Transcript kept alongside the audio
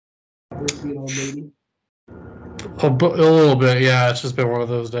being old lady? A little bit, yeah. It's just been one of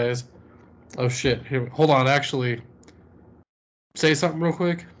those days. Oh shit! Here, hold on. Actually, say something real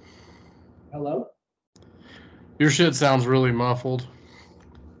quick. Hello? Your shit sounds really muffled.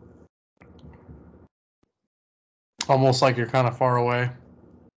 Almost like you're kind of far away.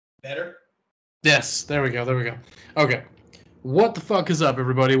 Better? Yes, there we go. Okay. What the fuck is up,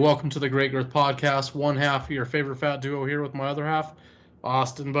 everybody? Welcome to the Great Girth Podcast. One half of your favorite fat duo here with my other half,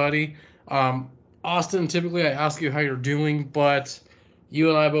 Austin, buddy. Austin, typically I ask you how you're doing, but you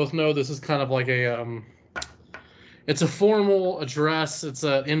and I both know this is kind of like it's a formal address. It's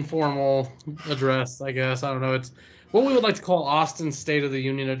an informal address, I guess. I don't know. It's what we would like to call Austin's State of the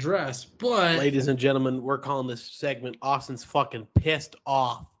Union address, but... Ladies and gentlemen, we're calling this segment Austin's fucking pissed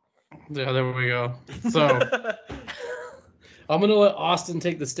off. Yeah, there we go. So... I'm going to let Austin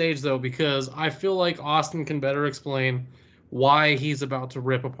take the stage, though, because I feel like Austin can better explain why he's about to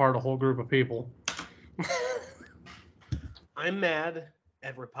rip apart a whole group of people. I'm mad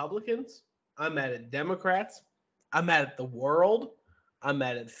at Republicans. I'm mad at Democrats. I'm mad at the world. I'm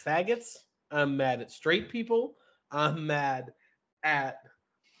mad at faggots. I'm mad at straight people. I'm mad at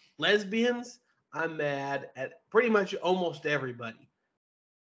lesbians. I'm mad at pretty much almost everybody.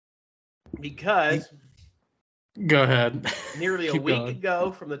 Because... Go ahead. Nearly a week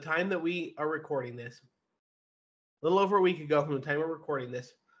ago from the time that we are recording this, a little over a week ago from the time we're recording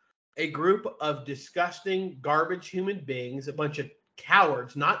this, a group of disgusting, garbage human beings, a bunch of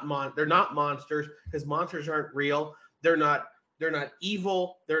cowards, they're not monsters, because monsters aren't real. They're not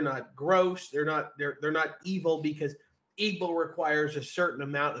evil. They're not gross. They're not evil because evil requires a certain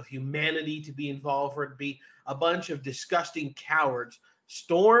amount of humanity to be involved for it to be. A bunch of disgusting cowards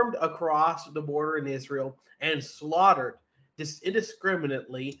stormed across the border in Israel and slaughtered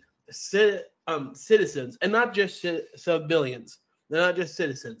indiscriminately citizens, and not just civilians. They're not just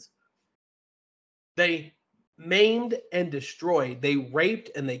citizens. They maimed and destroyed. They raped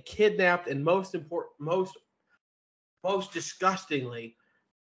and they kidnapped, and most disgustingly,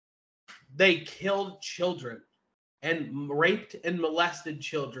 they killed children and raped and molested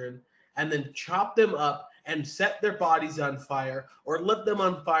children, and then chopped them up and set their bodies on fire or lit them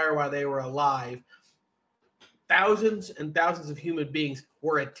on fire while they were alive. Thousands and thousands of human beings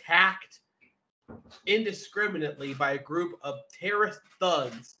were attacked indiscriminately by a group of terrorist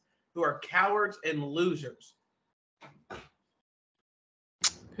thugs who are cowards and losers.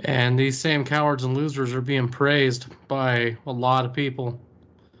 And these same cowards and losers are being praised by a lot of people.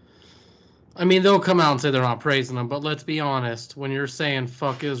 I mean, they'll come out and say they're not praising them, but let's be honest. When you're saying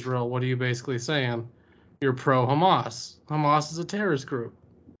fuck Israel, what are you basically saying? You're pro-Hamas. Hamas is a terrorist group.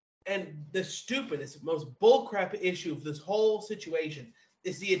 And the stupidest, most bullcrap issue of this whole situation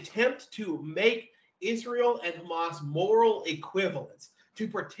is the attempt to make Israel and Hamas moral equivalents, to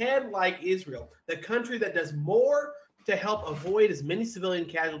pretend like Israel, the country that does more to help avoid as many civilian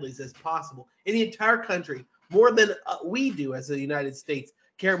casualties as possible in the entire country, more than we do as the United States,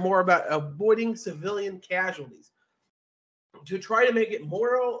 care more about avoiding civilian casualties, to try to make it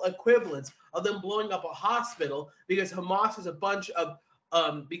moral equivalents of them blowing up a hospital because Hamas is a bunch of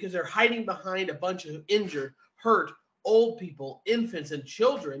because they're hiding behind a bunch of injured, hurt, old people, infants, and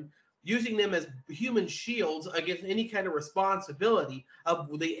children, using them as human shields against any kind of responsibility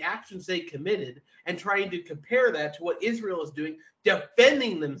of the actions they committed, and trying to compare that to what Israel is doing,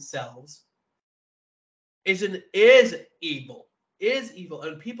 defending themselves, is evil.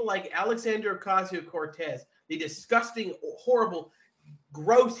 And people like Alexandria Ocasio-Cortez, the disgusting, horrible,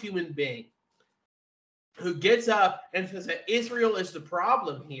 gross human being, who gets up and says that Israel is the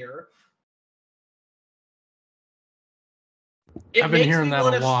problem here. I've been hearing that a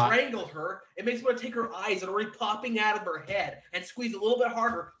lot. It makes me want to strangle her. It makes me want to take her eyes that are already popping out of her head and squeeze a little bit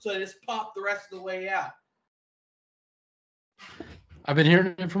harder so they just pop the rest of the way out. I've been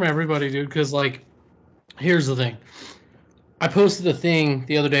hearing it from everybody, dude, because, like, here's the thing. I posted a thing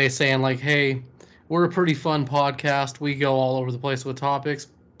the other day saying, like, hey, we're a pretty fun podcast. We go all over the place with topics,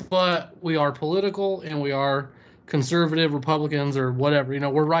 but we are political and we are conservative Republicans or whatever. You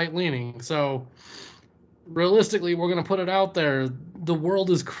know, we're right-leaning. So realistically, we're going to put it out there. The world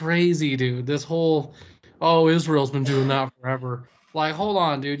is crazy, dude. This whole, Israel's been doing that forever. Like, hold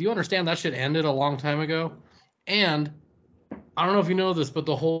on, dude. You understand that shit ended a long time ago? And I don't know if you know this, but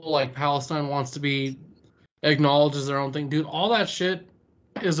the whole, like, Palestine wants to be acknowledged as their own thing. Dude, all that shit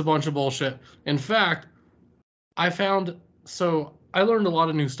is a bunch of bullshit. In fact, I learned a lot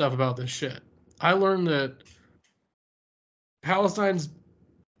of new stuff about this shit. I learned that Palestine's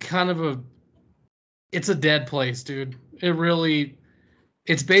kind of it's a dead place, dude.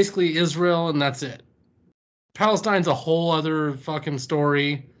 It's basically Israel and that's it. Palestine's a whole other fucking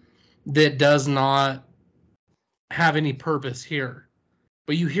story. that does not have any purpose here.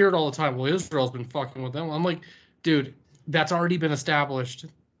 But you hear it all the time. Well, Israel's been fucking with them. I'm like, dude, that's already been established.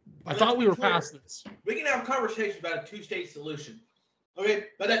 I thought we were past this. We can have a conversation about a two-state solution. Okay,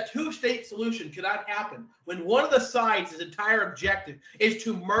 but that two-state solution cannot happen when one of the sides' entire objective is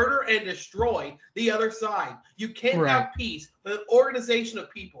to murder and destroy the other side. You can't have peace with an organization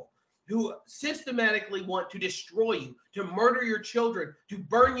of people who systematically want to destroy you, to murder your children, to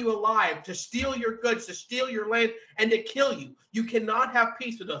burn you alive, to steal your goods, to steal your land, and to kill you. You cannot have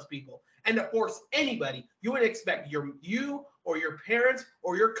peace with those people. And to force anybody, you would expect you or your parents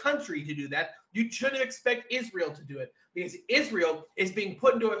or your country to do that. You shouldn't expect Israel to do it, because Israel is being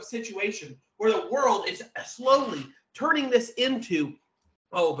put into a situation where the world is slowly turning this into,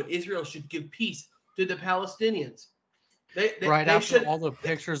 oh, but Israel should give peace to the Palestinians. They after all the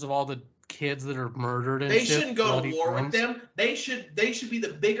pictures of all the kids that are murdered and they shouldn't go to war with them. They should be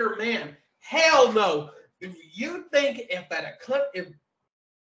the bigger man. Hell no. If you think if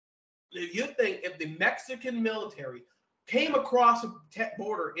the Mexican military came across a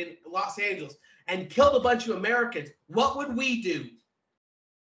border in Los Angeles and killed a bunch of Americans, what would we do?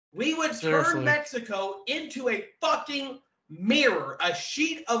 We would turn Mexico into a fucking mirror, a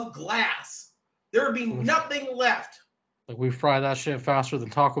sheet of glass. There would be nothing left. Like, we fry that shit faster than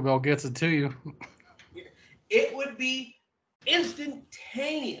Taco Bell gets it to you. It would be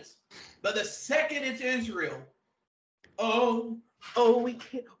instantaneous. But the second it's Israel, we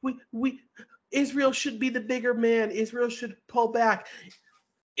can't. Israel should be the bigger man. Israel should pull back.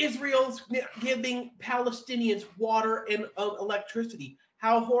 Israel's giving Palestinians water and electricity.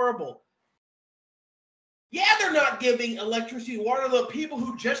 How horrible. Yeah, they're not giving electricity and water to the people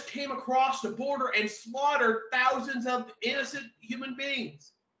who just came across the border and slaughtered thousands of innocent human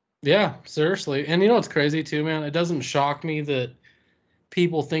beings. Yeah, seriously. And you know what's crazy too, man? It doesn't shock me that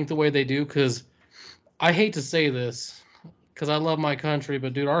people think the way they do, because I hate to say this, because I love my country,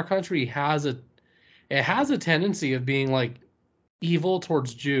 but dude, our country has a tendency of being like evil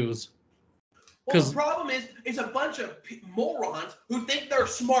towards Jews. Well, the problem is, it's a bunch of morons who think they're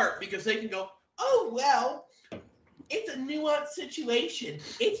smart because they can go, oh well, it's a nuanced situation.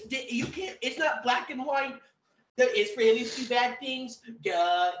 It's not black and white. The Israelis do bad things. The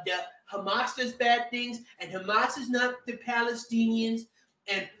Hamas does bad things, and Hamas is not the Palestinians.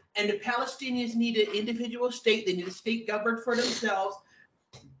 And the Palestinians need an individual state. They need a state governed for themselves.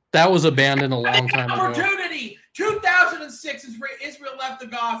 That was abandoned a long time ago. Opportunity. 2006, Israel left the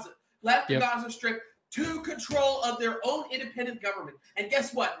Gaza Strip to control of their own independent government. And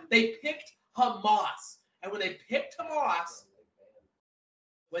guess what? They picked Hamas. And when they picked Hamas,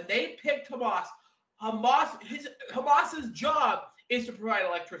 Hamas's job is to provide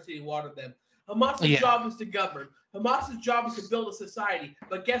electricity and water to them. Hamas's job is to govern. Hamas's job is to build a society.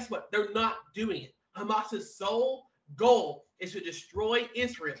 But guess what? They're not doing it. Hamas's sole goal is to destroy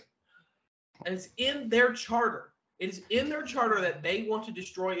Israel. And it's in their charter. It is in their charter that they want to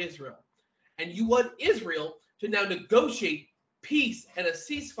destroy Israel. And you want Israel to now negotiate peace and a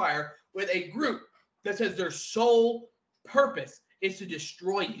ceasefire with a group that says their sole purpose is to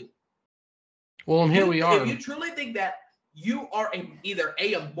destroy you. Well, and here we are. If you truly think that, you are either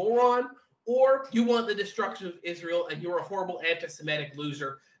a moron, or you want the destruction of Israel and you're a horrible anti-Semitic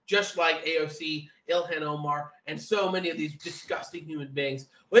loser, just like AOC, Ilhan Omar, and so many of these disgusting human beings.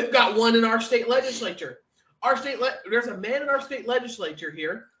 We've got one in our state legislature. There's a man in our state legislature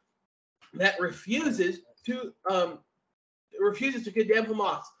here that refuses to condemn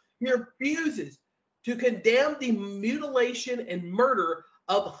Hamas. He refuses to condemn the mutilation and murder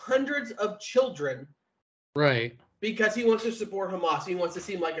of hundreds of children. Right. Because he wants to support Hamas. He wants to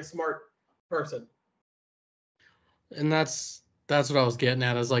seem like a smart person. And that's what I was getting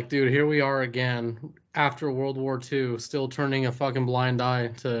at. I was like, dude, here we are again after World War II, still turning a fucking blind eye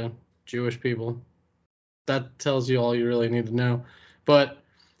to Jewish people. That tells you all you really need to know. But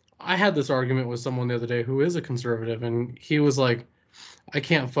I had this argument with someone the other day who is a conservative, and he was like, I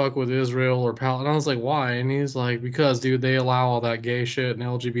can't fuck with Israel or Palestine. And I was like, why? And he's like, because, dude, they allow all that gay shit and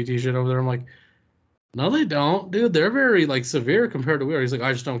LGBT shit over there. I'm like, no, they don't, dude. They're very like severe compared to we are. He's like,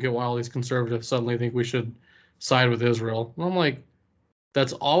 I just don't get why all these conservatives suddenly think we should side with Israel. And I'm like,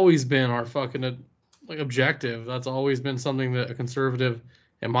 that's always been our fucking like objective. That's always been something that a conservative,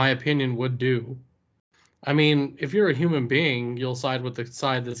 in my opinion, would do. I mean, if you're a human being, you'll side with the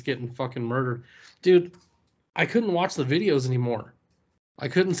side that's getting fucking murdered. Dude, I couldn't watch the videos anymore. I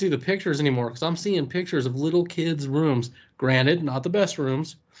couldn't see the pictures anymore because I'm seeing pictures of little kids' rooms. Granted, not the best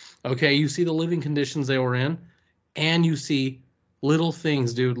rooms. Okay, you see the living conditions they were in, and you see little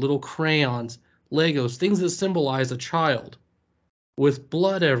things, dude, little crayons, Legos, things that symbolize a child with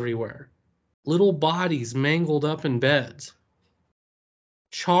blood everywhere, little bodies mangled up in beds,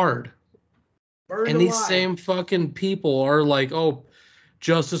 charred. Burned And these alive. same fucking people are like, oh,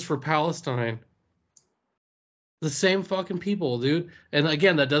 justice for Palestine. The same fucking people, dude. And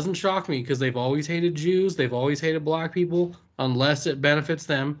again, that doesn't shock me because they've always hated Jews. They've always hated black people unless it benefits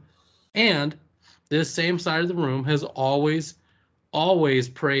them. And this same side of the room has always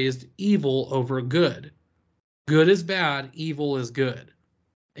praised evil over good. Good is bad, evil is good.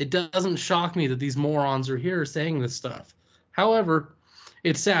 It doesn't shock me that these morons are here saying this stuff. However,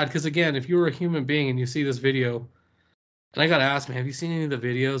 it's sad because, again, if you're a human being and you see this video, and I got to ask, man, have you seen any of the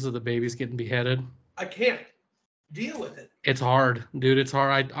videos of the babies getting beheaded? I can't deal with it. It's hard, dude. It's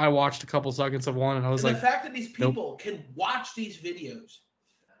hard. I watched a couple seconds of one and I was and like, the fact that these people can watch these videos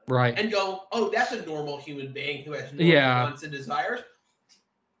right. and go, oh, that's a normal human being who has normal Yeah. wants and desires.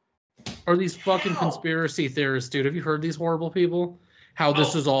 Or these fucking How? conspiracy theorists, dude. Have you heard these horrible people? How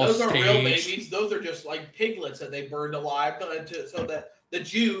this is all those staged. are real babies. Those are just like piglets that they burned alive so that the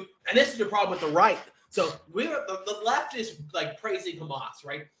Jew, and this is the problem with the right. So the left is like praising Hamas,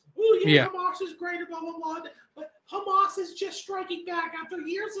 right? Oh, yeah, Hamas is great, blah, blah, blah. But Hamas is just striking back after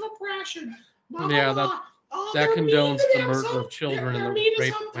years of oppression. Blah, Yeah, blah, blah. that condones the murder some, of children and they're the mean to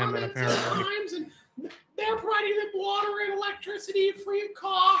rape some of women, apparently. sometimes, and they're providing them water and electricity free of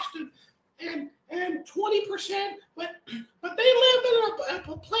cost and 20%, but they live in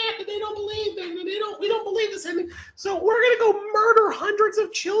a plant that they don't believe in, and we don't believe this. And so we're gonna go murder hundreds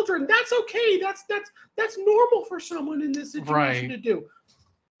of children. That's okay. That's normal for someone in this situation to do.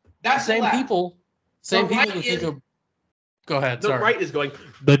 That's same people. Same people that think of. Go ahead. The right is going.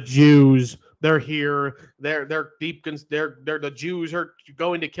 The Jews, they're here. They're deep. They're the Jews are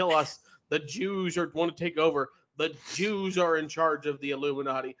going to kill us. The Jews want to take over. The Jews are in charge of the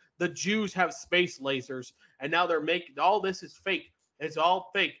Illuminati. The Jews have space lasers, and now they're making all this is fake. It's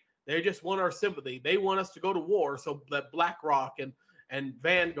all fake. They just want our sympathy. They want us to go to war so that BlackRock and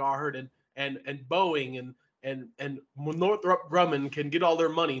Vanguard and Boeing and Northrop Grumman can get all their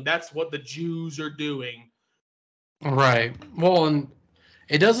money. That's what the Jews are doing. Right. Well, and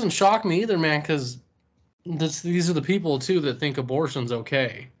it doesn't shock me either, man, because these are the people too that think abortion's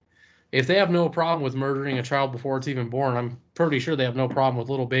okay. If they have no problem with murdering a child before it's even born, I'm pretty sure they have no problem with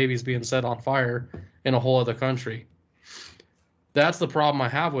little babies being set on fire in a whole other country. That's the problem I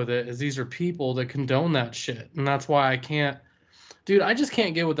have with it, is these are people that condone that shit. And that's why I can't, dude, I just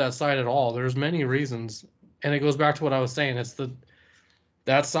can't get with that side at all. There's many reasons. And it goes back to what I was saying.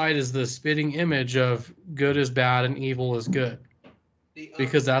 That side is the spitting image of good is bad and evil is good.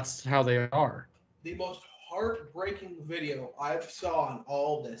 Because that's how they are. The most heartbreaking video I've saw on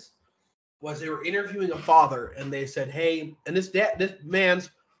all this was they were interviewing a father, and they said, hey, and this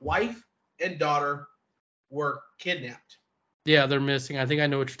man's wife and daughter were kidnapped. Yeah, they're missing. I think I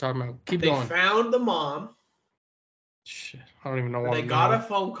know what you're talking about. Keep going. They found the mom. Shit, I don't even know why. They got a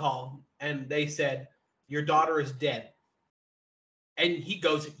phone call, and they said, your daughter is dead. And he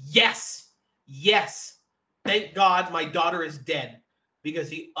goes, yes, thank God my daughter is dead. Because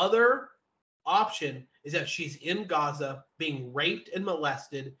the other option is that she's in Gaza being raped and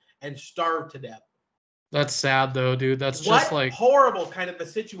molested and starved to death. That's sad, though, dude. That's what just like horrible kind of a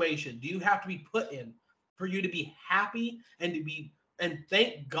situation do you have to be put in for you to be happy and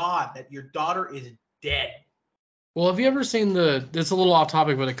thank God that your daughter is dead? Well, have you ever seen it's a little off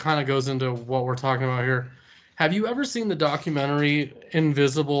topic, but it kind of goes into what we're talking about here. Have you ever seen the documentary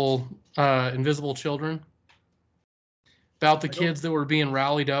Invisible Children? About the kids that were being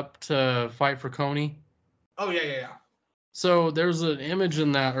rallied up to fight for Coney? Oh, yeah. So there's an image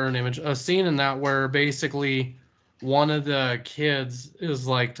in that, a scene in that where basically one of the kids is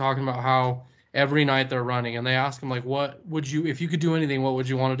like talking about how every night they're running, and they ask him like, what would you, if you could do anything, what would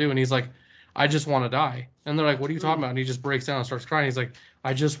you want to do? And he's like, I just want to die. And they're like, what are you talking about? And he just breaks down and starts crying. He's like,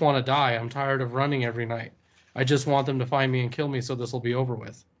 I just want to die. I'm tired of running every night. I just want them to find me and kill me so this will be over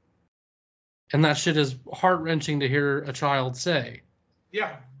with. And that shit is heart-wrenching to hear a child say.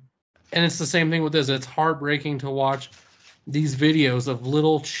 Yeah. And it's the same thing with this. It's heartbreaking to watch these videos of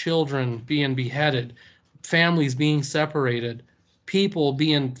little children being beheaded, families being separated, people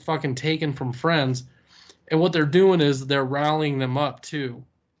being fucking taken from friends. And what they're doing is they're rallying them up too.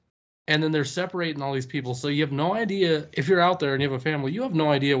 And then they're separating all these people. So you have no idea, if you're out there and you have a family, you have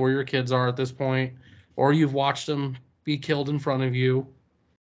no idea where your kids are at this point, or you've watched them be killed in front of you.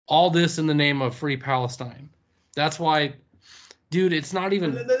 All this in the name of free Palestine. That's why, dude, it's not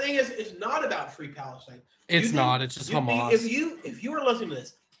even... The thing is, it's not about free Palestine. It's not. It's just Hamas. If you are listening to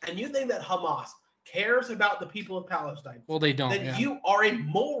this and you think that Hamas cares about the people of Palestine, well, they don't. Then you are a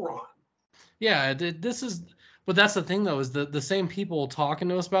moron. Yeah, this is But that's the thing, though, is the same people talking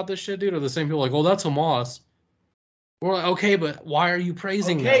to us about this shit, dude, are the same people like, oh, that's Hamas. We're like, okay, but why are you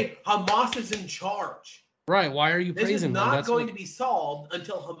praising them? Okay, Hamas is in charge. Right, why are you This is praising them? not That's going what... to be solved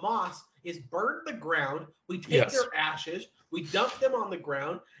until Hamas is burned to the ground. We take Yes. their ashes, we dump them on the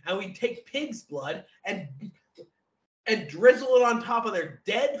ground, and we take pig's blood and drizzle it on top of their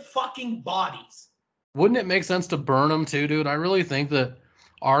dead fucking bodies. Wouldn't it make sense to burn them too, dude? I really think that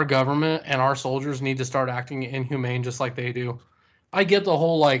our government and our soldiers need to start acting inhumane just like they do. I get the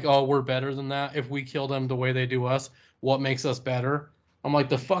whole like, oh, we're better than that. If we kill them the way they do us, what makes us better? I'm like,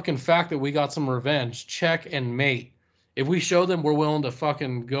 the fucking fact that we got some revenge, check and mate. If we show them we're willing to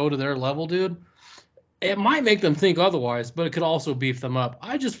fucking go to their level, dude, it might make them think otherwise, but it could also beef them up.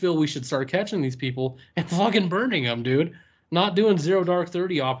 I just feel we should start catching these people and fucking burning them, dude. Not doing Zero Dark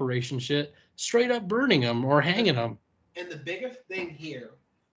 30 operation shit. Straight up burning them or hanging them. And the biggest thing here,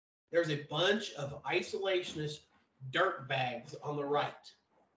 there's a bunch of isolationist dirtbags on the right.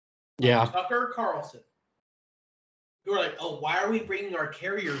 Yeah. Tucker Carlson. Who are like, oh, why are we bringing our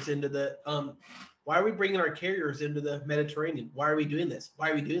carriers into the Mediterranean? Why are we doing this?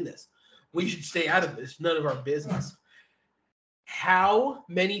 Why are we doing this? We should stay out of this. None of our business. How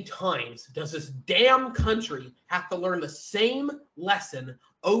many times does this damn country have to learn the same lesson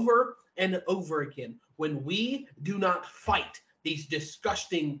over and over again? When we do not fight these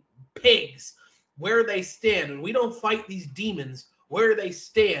disgusting pigs where they stand, and we don't fight these demons where they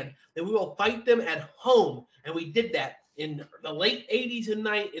stand, then we will fight them at home. And we did that in the late 80s and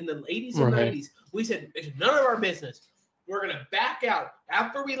 90s. We said it's none of our business. We're gonna back out.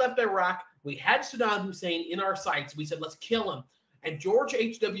 After we left Iraq, we had Saddam Hussein in our sights. We said let's kill him. And George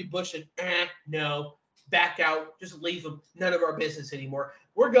H.W. Bush said, no, back out, just leave him. None of our business anymore.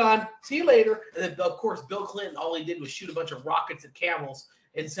 We're gone. See you later. And then, of course, Bill Clinton, all he did was shoot a bunch of rockets at camels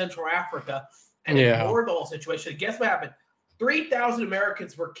in Central Africa and ignored the whole situation. And guess what happened? 3,000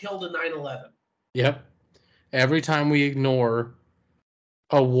 Americans were killed in 9/11. Yep. Every time we ignore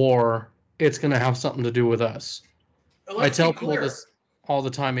a war, it's going to have something to do with us. I tell people this all the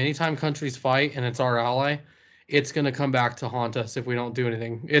time. Anytime countries fight and it's our ally, it's going to come back to haunt us if we don't do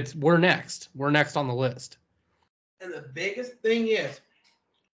anything. We're next. We're next on the list. And the biggest thing is,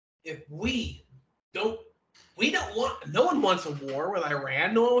 if we don't want, no one wants a war with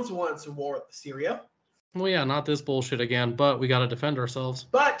Iran. No one wants a war with Syria. Well, yeah, not this bullshit again, but we got to defend ourselves.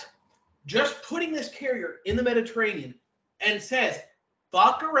 But just putting this carrier in the Mediterranean and says,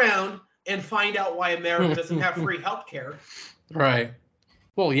 fuck around and find out why America doesn't have free health care. Right.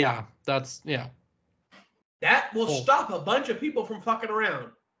 Well, yeah, that will stop a bunch of people from fucking around.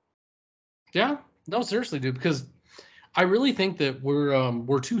 Yeah. No, seriously, dude, because I really think that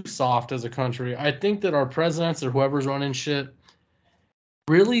we're too soft as a country. I think that our presidents or whoever's running shit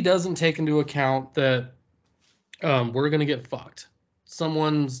really doesn't take into account that we're going to get fucked.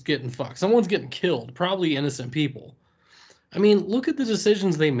 Someone's getting fucked. Someone's getting killed. Probably innocent people. I mean, look at the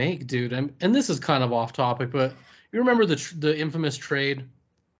decisions they make, dude. And this is kind of off topic, but you remember the infamous trade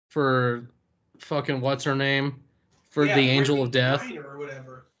for fucking what's her name? For the Angel of Death? Or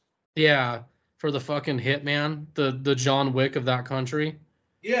whatever. Yeah, for the fucking hitman, the John Wick of that country.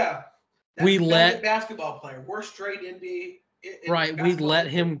 Yeah. We let basketball player. We're straight into right. We let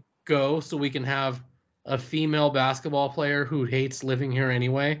him go so we can have a female basketball player who hates living here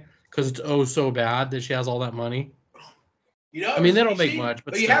anyway because it's oh so bad that she has all that money. You know, I mean, they don't make much,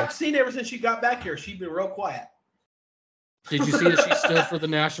 but you haven't seen ever since she got back here. She's been real quiet. Did you see that she stood for the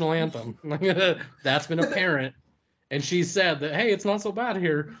national anthem? That's been apparent. And she said that, hey, it's not so bad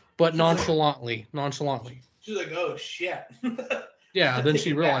here, but nonchalantly. She's like, oh, shit. Yeah, then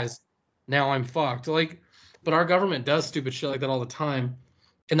she realized, now I'm fucked. Like, but our government does stupid shit like that all the time.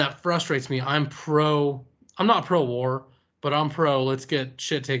 And that frustrates me. I'm not pro-war, but I'm pro, let's get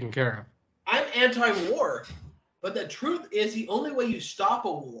shit taken care of. I'm anti-war. But the truth is, the only way you stop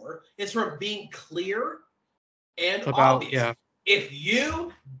a war is from being clear and obvious. Yeah. If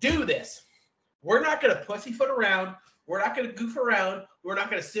you do this, we're not going to pussyfoot around. We're not going to goof around. We're not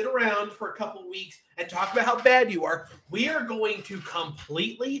going to sit around for a couple of weeks and talk about how bad you are. We are going to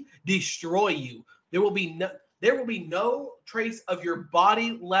completely destroy you. There will be no trace of your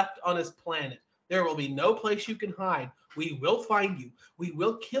body left on this planet. There will be no place you can hide. We will find you. We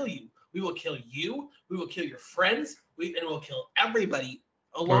will kill you. We will kill you. We will kill your friends. And we'll kill everybody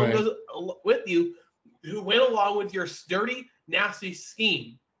with you who went along with your dirty, nasty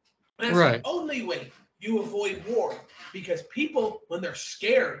scheme. And that's the only way you avoid war. Because people, when they're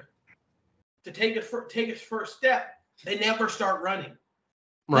scared to take a first step, they never start running.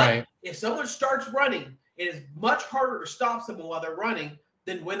 Right. But if someone starts running, it is much harder to stop someone while they're running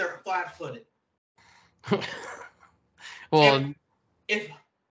than when they're flat-footed. Well, if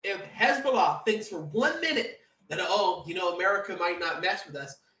Hezbollah thinks for 1 minute that, America might not mess with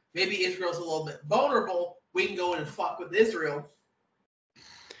us, maybe Israel's a little bit vulnerable, we can go in and fuck with Israel.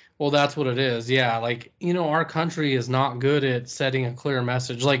 well, that's what it is. Yeah, like, our country is not good at setting a clear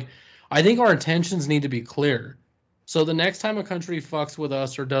message. Like, I think our intentions need to be clear. So the next time a country fucks with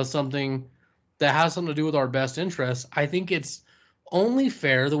us or does something that has something to do with our best interests, I think it's only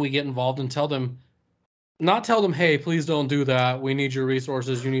fair that we get involved and not tell them, hey, please don't do that. We need your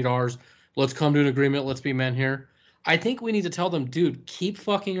resources. You need ours. Let's come to an agreement. Let's be men here. I think we need to tell them, dude, keep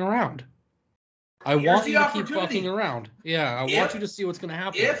fucking around. I want you to keep fucking around. Yeah, I want you to see what's going to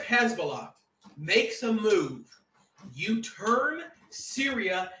happen. If Hezbollah makes a move, you turn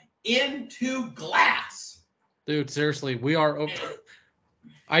Syria into glass. Dude, seriously, we are.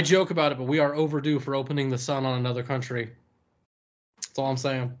 I joke about it, but we are overdue for opening the sun on another country. That's all I'm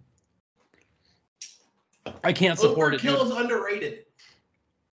saying. I can't support it. Overkill is underrated.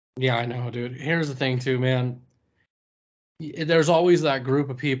 Yeah, I know, dude. Here's the thing, too, man. There's always that group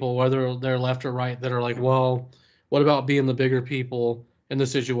of people, whether they're left or right, that are like, well, what about being the bigger people in the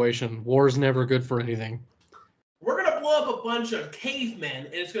situation? War is never good for anything. We're going to blow up a bunch of cavemen,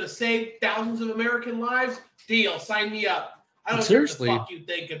 and it's going to save thousands of American lives? Deal. Sign me up. I don't care what the fuck you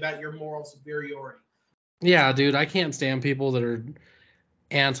think about your moral superiority. Yeah, dude, I can't stand people that are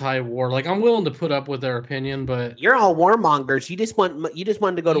anti-war. Like, I'm willing to put up with their opinion, but you're all warmongers. You just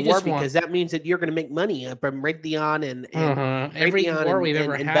wanted to go to war because that means that you're going to make money from Raytheon and every war we've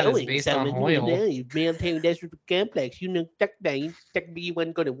ever had is based on oil. You maintain industrial complex. You know, technically you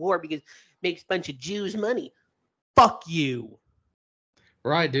wouldn't go to war because it makes a bunch of Jews money. Fuck you.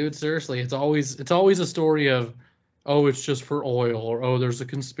 Right, dude. Seriously, it's always a story of, oh, it's just for oil, or oh, there's a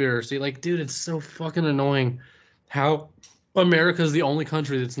conspiracy. Like, dude, it's so fucking annoying how America is the only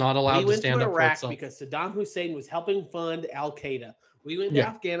country that's not allowed to stand up for itself. We went to Iraq because Saddam Hussein was helping fund Al Qaeda. We went to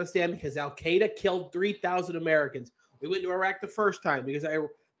Afghanistan because Al Qaeda killed 3,000 Americans. We went to Iraq the first time because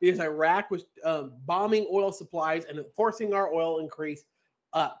Iraq was bombing oil supplies and forcing our oil increase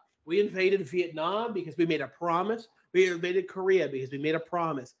up. We invaded Vietnam because we made a promise. We invaded Korea because we made a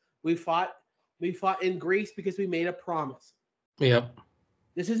promise. We fought in Greece because we made a promise. Yep.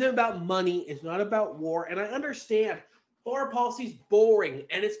 This isn't about money. It's not about war. And I understand foreign policy is boring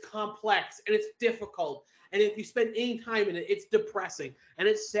and it's complex and it's difficult. And if you spend any time in it, it's depressing and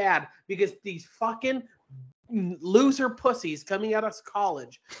it's sad because these fucking loser pussies coming out of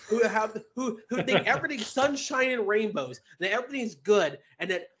college who think everything's sunshine and rainbows, that everything's good,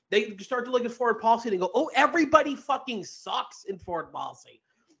 and that they start to look at foreign policy and go, oh, everybody fucking sucks in foreign policy.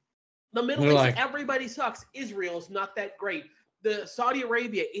 The Middle East, everybody sucks. Israel is not that great. The Saudi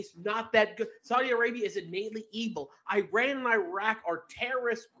Arabia is not that good. Saudi Arabia is innately evil. Iran and Iraq are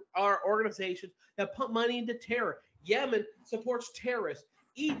terrorist organizations that pump money into terror. Yemen supports terrorists.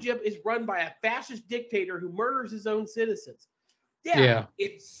 Egypt is run by a fascist dictator who murders his own citizens. Yeah.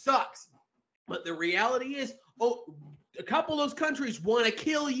 It sucks. But the reality is, a couple of those countries want to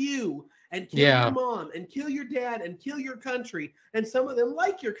kill you and kill your mom and kill your dad and kill your country. And some of them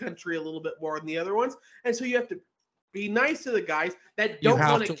like your country a little bit more than the other ones. And so you have to be nice to the guys that don't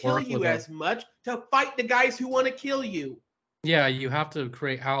want to kill you as much to fight the guys who want to kill you. Yeah, you have to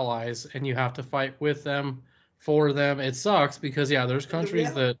create allies and you have to fight with them, for them. It sucks because, there's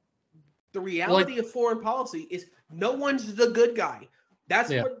countries that... The reality of foreign policy is no one's the good guy.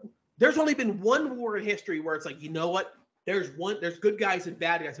 There's only been one war in history where it's like, you know what? There's good guys and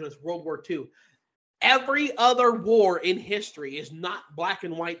bad guys, and it's World War II. Every other war in history is not black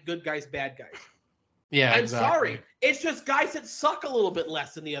and white, good guys, bad guys. Yeah, I'm sorry. It's just guys that suck a little bit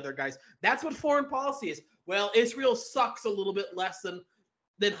less than the other guys. That's what foreign policy is. Well, Israel sucks a little bit less than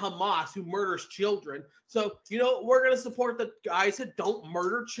Hamas, who murders children. So, we're going to support the guys that don't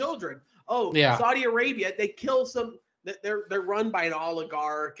murder children. Saudi Arabia, they kill some... They're run by an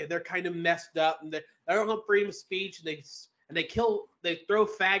oligarch and they're kind of messed up and they don't have freedom of speech and they throw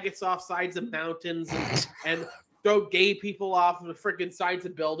faggots off sides of mountains and throw gay people off of the freaking sides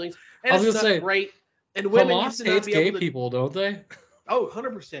of buildings. And it's not great. And women Hamas used to not hates be gay able to, people, don't they? Oh,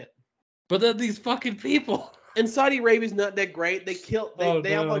 100%. But then these fucking people. And Saudi Arabia's not that great. They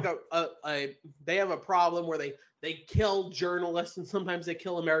have like they have a problem where they kill journalists and sometimes they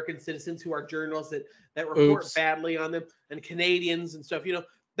kill American citizens who are journalists that report badly on them, and Canadians and stuff.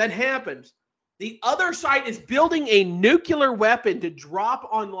 That happens. The other side is building a nuclear weapon to drop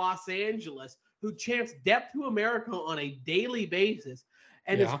on Los Angeles, who chants death to America on a daily basis,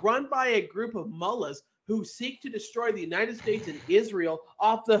 and is run by a group of mullahs who seek to destroy the United States and Israel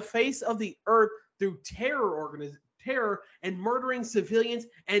off the face of the earth through terror and murdering civilians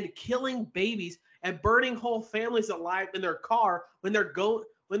and killing babies and burning whole families alive in their car when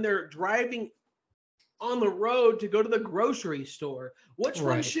they're driving on the road to go to the grocery store. Which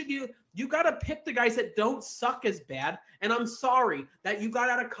one Right. should you got to pick the guys that don't suck as bad. And I'm sorry that you got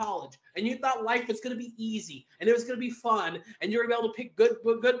out of college and you thought life was going to be easy and it was going to be fun and you're going to be able to pick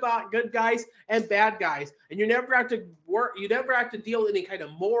good guys and bad guys, and you never have to deal with any kind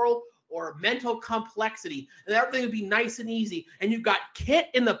of moral or mental complexity, and everything would be nice and easy, and you got hit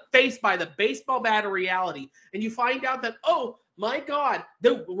in the face by the baseball bat of reality, and you find out that, oh my God,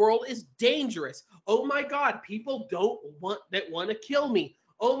 the world is dangerous. Oh my God, people want to kill me.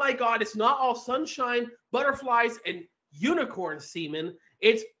 Oh my God, it's not all sunshine, butterflies, and unicorn semen.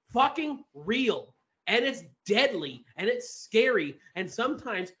 It's fucking real, and it's deadly, and it's scary, and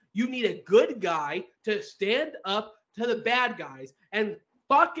sometimes you need a good guy to stand up to the bad guys, and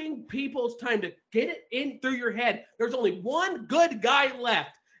fucking people's time to get it in through your head. There's only one good guy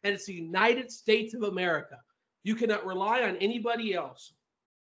left, and it's the United States of America. You cannot rely on anybody else.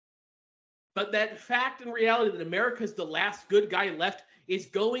 But that fact and reality that America is the last good guy left is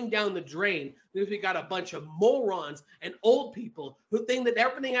going down the drain because we got a bunch of morons and old people who think that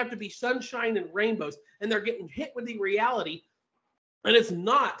everything has to be sunshine and rainbows, and they're getting hit with the reality. And it's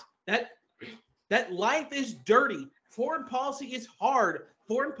not. That life is dirty. Foreign policy is hard.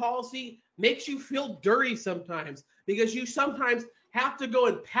 Foreign policy makes you feel dirty sometimes because you sometimes have to go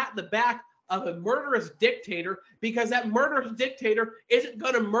and pat the back of a murderous dictator because that murderous dictator isn't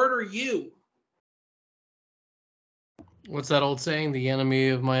going to murder you. What's that old saying? The enemy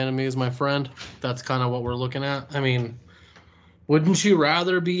of my enemy is my friend. That's kind of what we're looking at. I mean, wouldn't you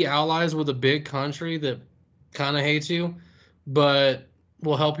rather be allies with a big country that kind of hates you, but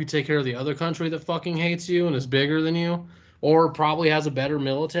will help you take care of the other country that fucking hates you and is bigger than you, or probably has a better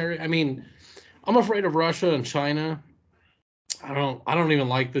military? I mean, I'm afraid of Russia and China. I don't even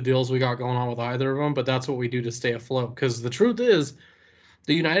like the deals we got going on with either of them, but that's what we do to stay afloat. Because the truth is,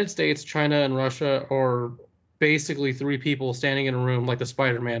 the United States, China, and Russia are basically three people standing in a room like the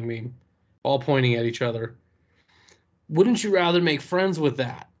Spider-Man meme, all pointing at each other. Wouldn't you rather make friends with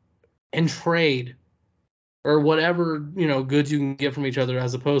that and trade or whatever, goods you can get from each other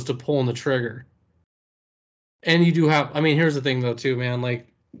as opposed to pulling the trigger? And you do have, I mean, here's the thing though too, man, like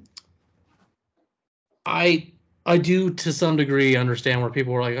I do to some degree understand where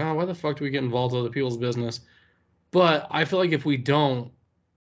people are like, oh, why the fuck do we get involved with other people's business? But I feel like if we don't,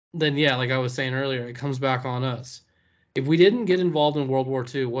 then yeah, like I was saying earlier, it comes back on us. If we didn't get involved in World War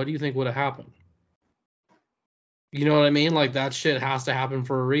II, what do you think would have happened? You know what I mean? Like that shit has to happen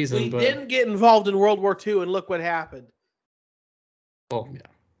for a reason. We didn't get involved in World War II, and look what happened. Oh yeah.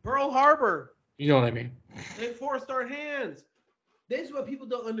 Pearl Harbor. You know what I mean? They forced our hands. This is what people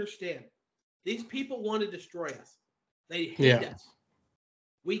don't understand. These people want to destroy us. They hate us.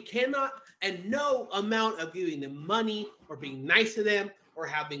 We cannot, and no amount of giving them money or being nice to them or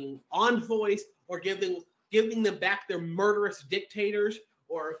having envoys or giving them back their murderous dictators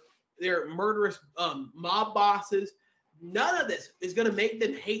or their murderous mob bosses, none of this is going to make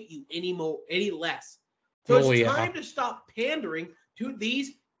them hate you any less. So it's time to stop pandering to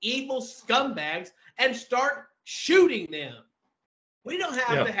these evil scumbags and start shooting them. We don't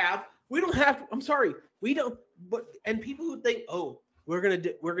have to. I'm sorry. We don't. But and people who think, oh, we're gonna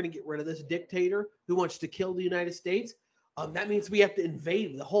get rid of this dictator who wants to kill the United States. That means we have to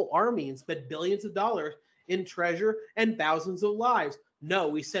invade the whole army and spend billions of dollars in treasure and thousands of lives. No,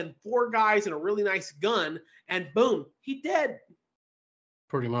 we send 4 guys and a really nice gun, and boom, he dead.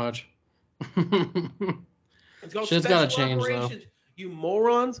 Pretty much. Shit's got to change, though. You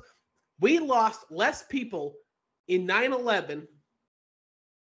morons. We lost less people in 9/11.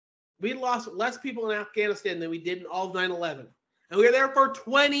 We lost less people in Afghanistan than we did in all of 9/11. And we were there for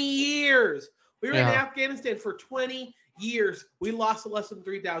 20 years. We were in Afghanistan for 20 years. We lost less than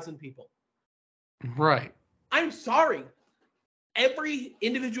 3,000 people. Right. I'm sorry. Every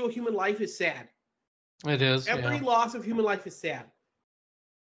individual human life is sad. It is. Every loss of human life is sad.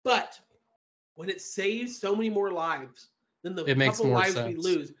 But when it saves so many more lives than the couple lives we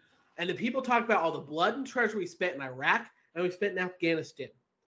lose, and the people talk about all the blood and treasure we spent in Iraq and we spent in Afghanistan.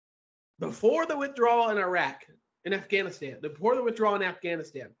 Before the withdrawal in Iraq, before the withdrawal in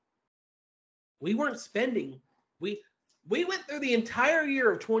Afghanistan, we weren't spending. We went through the entire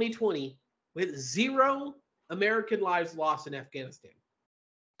year of 2020 with 0 American lives lost in Afghanistan.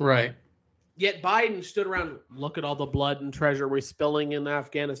 Right. Yet Biden stood around, look at all the blood and treasure we're spilling in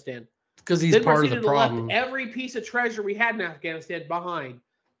Afghanistan. Because he's part of the problem. Left every piece of treasure we had in Afghanistan behind.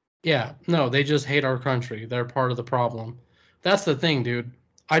 Yeah. No, they just hate our country. They're part of the problem. That's the thing, dude.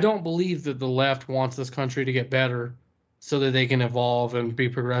 I don't believe that the left wants this country to get better so that they can evolve and be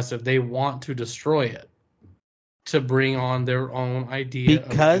progressive. They want to destroy it to bring on their own idea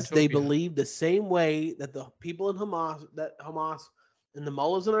because of they utopia. believe the same way that the people in Hamas and the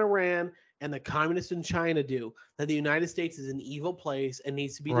mullahs in Iran and the communists in China do, that the United States is an evil place and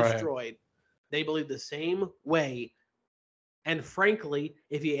needs to be Right. destroyed. They believe the same way. And frankly,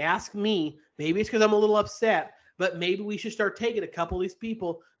 if you ask me, maybe it's because I'm a little upset, but maybe we should start taking a couple of these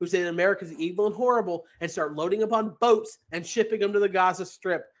people who say that America's evil and horrible and start loading them on boats and shipping them to the Gaza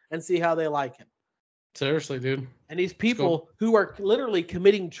Strip and see how they like it. Seriously, dude. And these people who are literally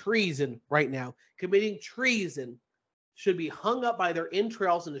committing treason right now, should be hung up by their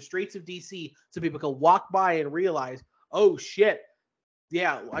entrails in the streets of D.C. so people can walk by and realize, oh shit,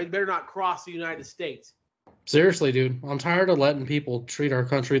 yeah, I better not cross the United States. Seriously, dude. I'm tired of letting people treat our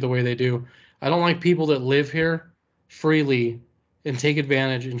country the way they do. I don't like people that live here freely and take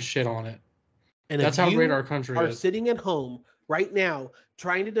advantage and shit on it. And that's if how you great our country are is. sitting at home right now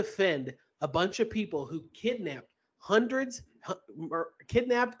trying to defend a bunch of people who kidnapped and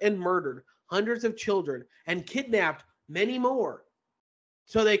murdered hundreds of children and kidnapped many more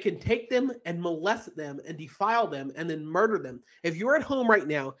so they can take them and molest them and defile them and then murder them. If you're at home right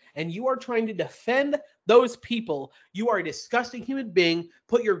now and you are trying to defend those people, you are a disgusting human being.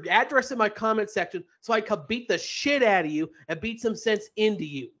 Put your address in my comment section so I can beat the shit out of you and beat some sense into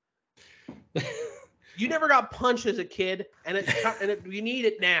you. You never got punched as a kid, and you need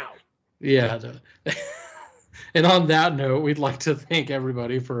it now. Yeah. And on that note, we'd like to thank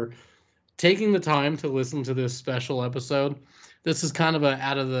everybody for taking the time to listen to this special episode. This is kind of a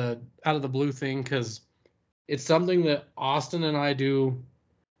out of the blue thing because it's something that Austin and I do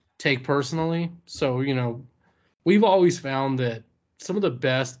take personally. So, you know, we've always found that some of the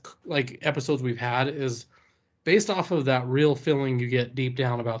best like episodes we've had is based off of that real feeling you get deep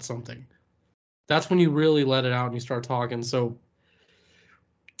down about something. That's when you really let it out and you start talking. So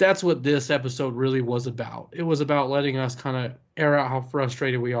that's what this episode really was about. It was about letting us kind of air out how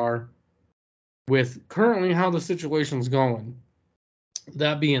frustrated we are with currently how the situation's going.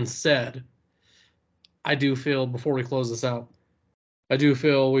 That being said, I do feel, before we close this out, I do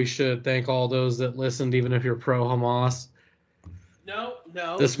feel we should thank all those that listened, even if you're pro-Hamas. No.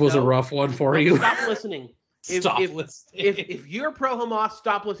 This was a rough one for you. Stop listening. Stop listening. If you're pro-Hamas,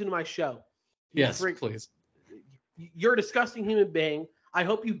 stop listening to my show. Yes, please. You're a disgusting human being. I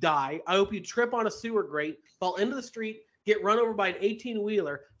hope you die. I hope you trip on a sewer grate, fall into the street, get run over by an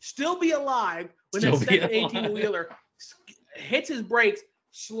 18-wheeler, still be alive when that second 18-wheeler hits his brakes,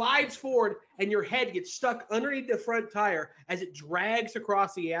 slides forward, and your head gets stuck underneath the front tire as it drags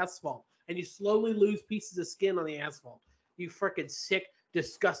across the asphalt, and you slowly lose pieces of skin on the asphalt. You freaking sick,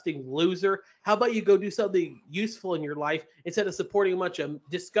 disgusting loser. How about you go do something useful in your life instead of supporting a bunch of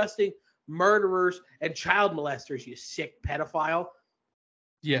disgusting murderers and child molesters, you sick pedophile?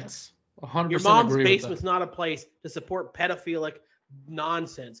 Yes, 100% Your mom's agree basement's not a place to support pedophilic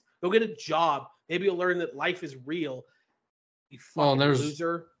nonsense. Go get a job. Maybe you'll learn that life is real. You fucking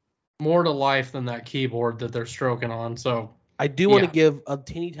loser. More to life than that keyboard that they're stroking on. So I do want to give a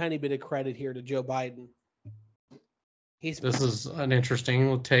teeny tiny bit of credit here to Joe Biden. This is an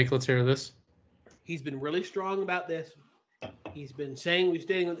interesting take. Let's hear this. He's been really strong about this. He's been saying we're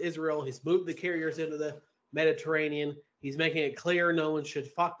staying with Israel. He's moved the carriers into the Mediterranean. He's making it clear no one should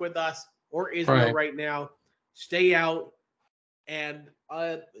fuck with us or Israel right now. Stay out. And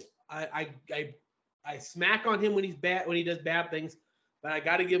I smack on him when he's bad, when he does bad things, but I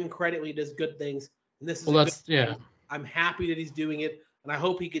got to give him credit when he does good things. And this is I'm happy that he's doing it, and I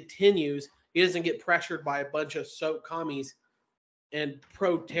hope he continues. He doesn't get pressured by a bunch of soap commies and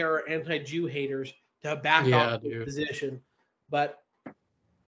pro-terror, anti-Jew haters to back off the position. But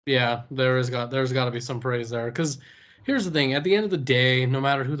yeah, there's got to be some praise there, because here's the thing: at the end of the day, no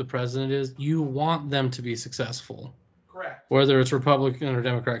matter who the president is, you want them to be successful. Correct. Whether it's Republican or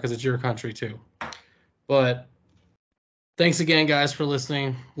Democrat, because it's your country too. But thanks again, guys, for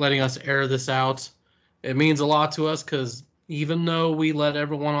listening, letting us air this out. It means a lot to us, because even though we let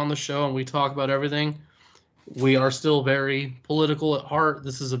everyone on the show and we talk about everything, we are still very political at heart.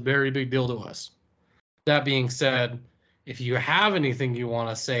 This is a very big deal to us. That being said, if you have anything you want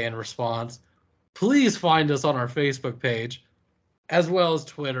to say in response, please find us on our Facebook page, as well as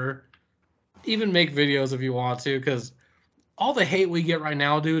Twitter. Even make videos if you want to, because all the hate we get right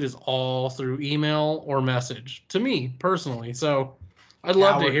now, dude, is all through email or message to me personally. So I'd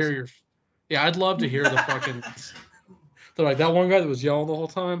love to hear I'd love to hear the fucking. They're like, that one guy that was yelling the whole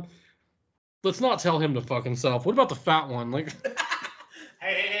time. Let's not tell him to fuck himself. What about the fat one? Like,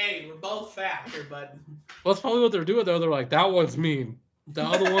 hey, we're both fat here, bud. Well, that's probably what they're doing though. They're like, that one's mean. The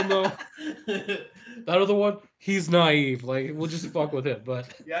other one though, the That other one, he's naive. Like, we'll just fuck with it.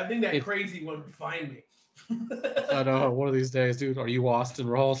 But Yeah, I think that crazy one would find me. I know one of these days, dude. Are you Austin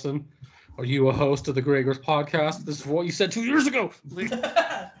Rawlson? Are you a host of the Greg Earth podcast? This is what you said 2 years ago.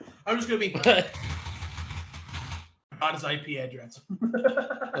 I'm just gonna be on his IP address.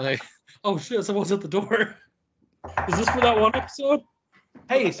 Like, oh shit, someone's at the door. Is this for that one episode?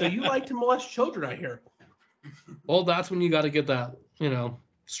 Hey, so you like to molest children, I hear. Well, that's when you got to get that,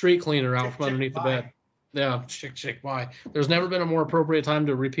 street cleaner out Chick, from underneath the bye. bed. Yeah, chick, bye. There's never been a more appropriate time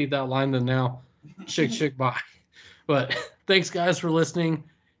to repeat that line than now. Chick, bye. But thanks, guys, for listening.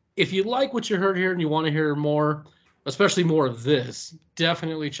 If you like what you heard here and you want to hear more, especially more of this,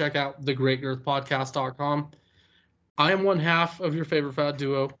 definitely check out thegreatearthpodcast.com. I am one half of your favorite fat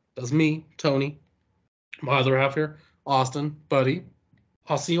duo. That's me, Tony. My other half here, Austin, buddy.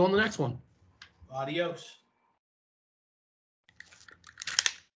 I'll see you on the next one. Adios.